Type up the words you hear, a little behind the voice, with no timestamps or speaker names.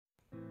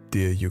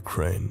Dear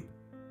Ukraine,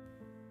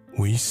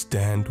 we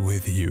stand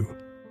with you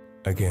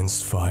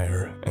against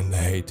fire and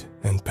hate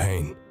and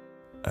pain.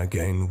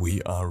 Again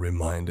we are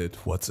reminded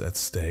what's at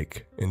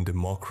stake in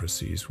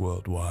democracies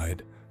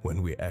worldwide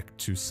when we act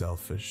too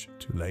selfish,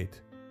 too late.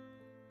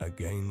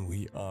 Again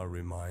we are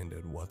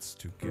reminded what's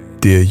to gain.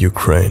 Dear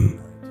Ukraine,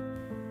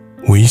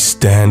 we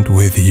stand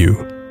with you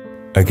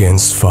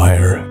against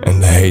fire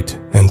and hate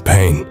and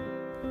pain.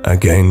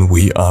 Again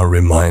we are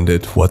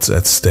reminded what's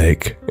at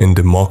stake in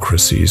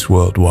democracies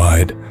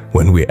worldwide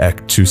when we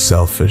act too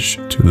selfish,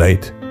 too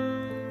late.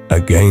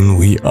 Again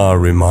we are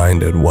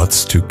reminded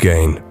what's to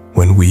gain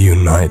when we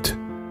unite.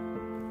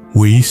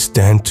 We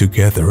stand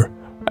together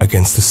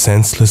against the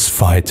senseless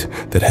fight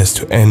that has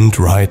to end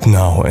right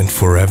now and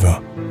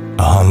forever.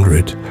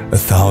 100,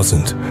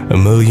 1,000,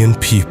 1,000,000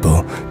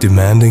 people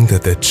demanding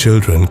that their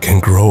children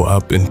can grow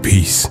up in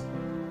peace.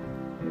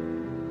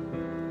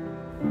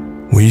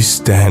 We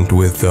stand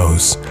with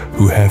those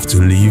who have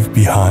to leave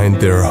behind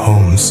their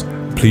homes.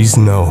 Please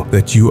know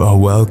that you are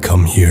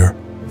welcome here.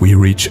 We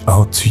reach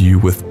out to you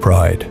with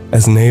pride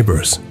as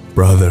neighbors,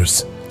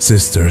 brothers,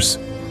 sisters.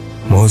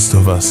 Most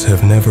of us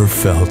have never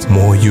felt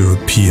more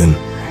European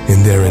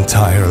in their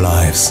entire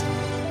lives.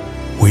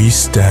 We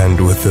stand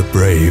with the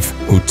brave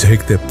who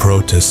take their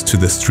protests to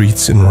the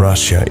streets in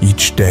Russia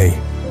each day.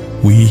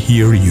 We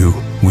hear you,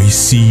 we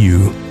see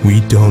you,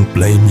 we don't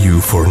blame you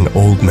for an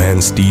old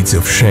man's deeds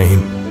of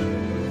shame.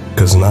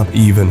 'Cause not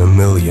even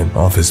 1,000,000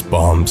 of his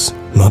bombs,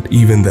 not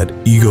even that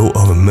ego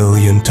of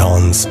 1,000,000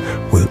 tons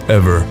will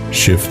ever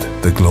shift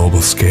the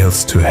global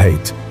scales to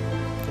hate.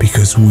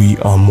 Because we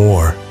are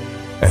more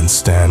and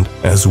stand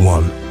as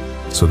one,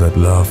 so that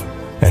love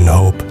and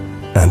hope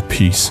and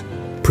peace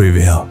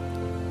prevail.